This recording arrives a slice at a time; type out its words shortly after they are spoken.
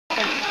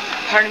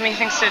part of me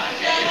thinks that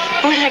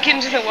when I get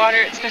into the water,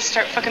 it's gonna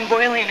start fucking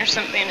boiling or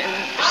something, and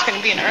there's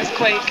gonna be an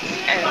earthquake,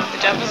 and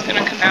the devil's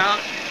gonna come out,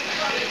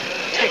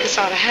 take us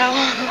all to hell.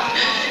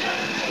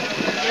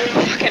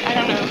 Fuck it, I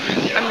don't know.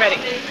 I'm ready.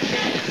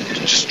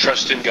 Just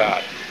trust in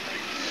God.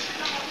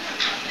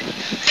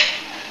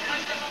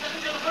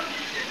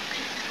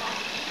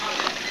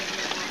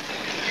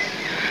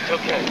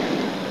 Okay.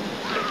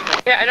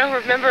 Yeah, I don't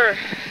remember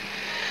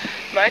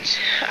much.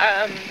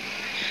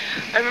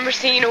 I remember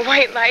seeing a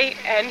white light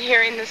and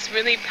hearing this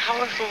really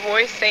powerful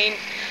voice saying,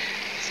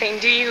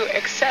 do you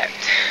accept?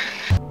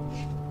 So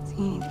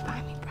you need to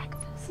buy me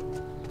breakfast.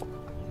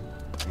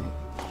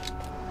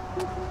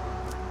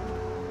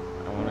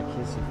 I want to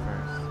kiss you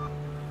first.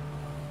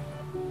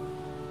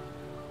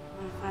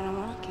 What if I don't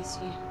want to kiss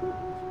you?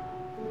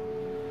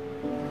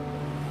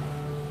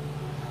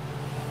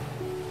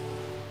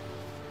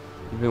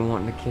 You've been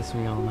wanting to kiss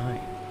me all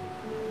night.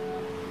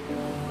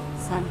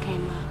 Sun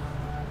came up.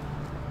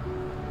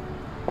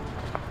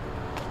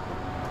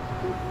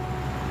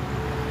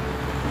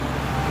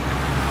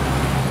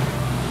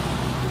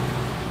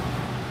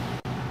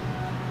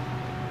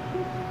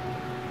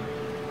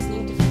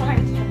 Need to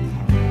find him.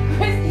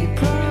 Chris, you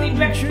really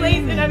best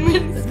place that I'm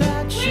in. Please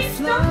don't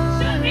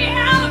shut me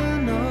out.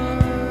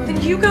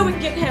 Then you go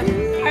and get him.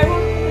 I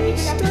won't even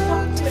have to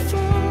talk to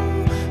him.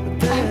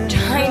 I'm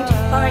trying to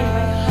find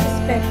my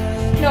husband.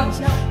 No,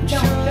 please,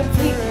 don't.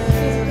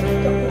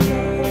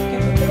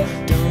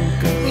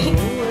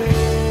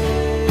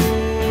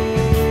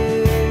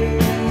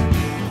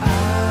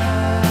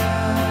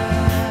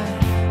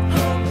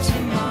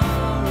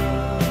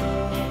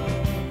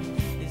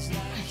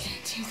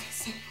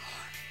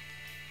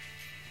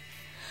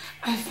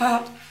 I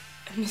filed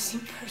a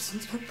missing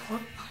persons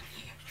report on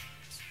you.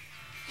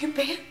 Your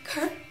band,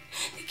 Kurt,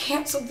 they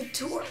canceled the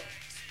tour.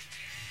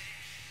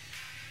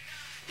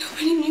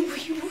 Nobody knew where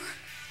you were.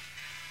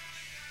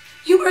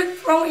 You are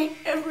throwing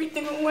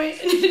everything away,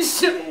 and it is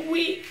so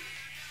weak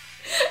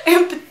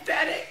and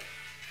pathetic.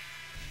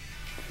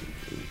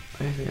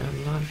 Baby,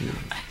 I love you.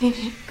 I need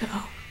you to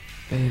go.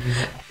 Baby.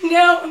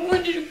 Now I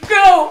want you to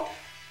go.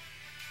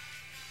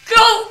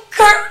 Go,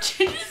 Kurt,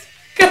 just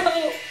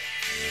go.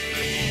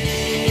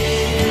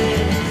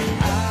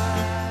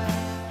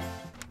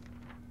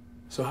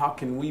 So how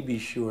can we be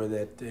sure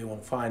that they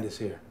won't find us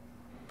here?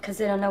 Because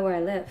they don't know where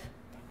I live.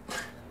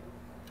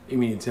 You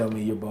mean to tell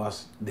me your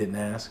boss didn't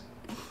ask?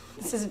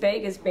 This is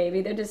Vegas,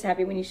 baby. They're just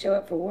happy when you show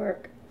up for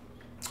work.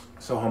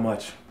 So how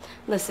much?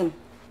 Listen,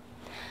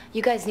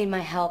 you guys need my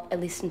help, at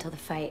least until the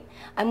fight.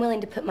 I'm willing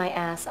to put my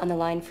ass on the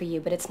line for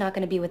you, but it's not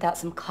going to be without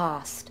some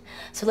cost.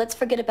 So let's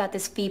forget about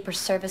this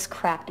fee-for-service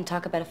crap and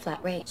talk about a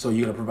flat rate. So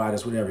you're going to provide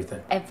us with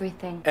everything?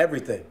 Everything.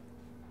 Everything?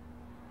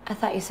 I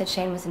thought you said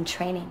Shane was in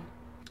training.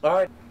 All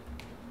right.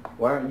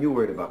 Why aren't you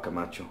worried about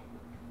Camacho?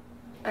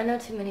 I know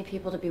too many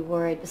people to be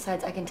worried.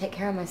 Besides, I can take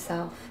care of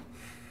myself.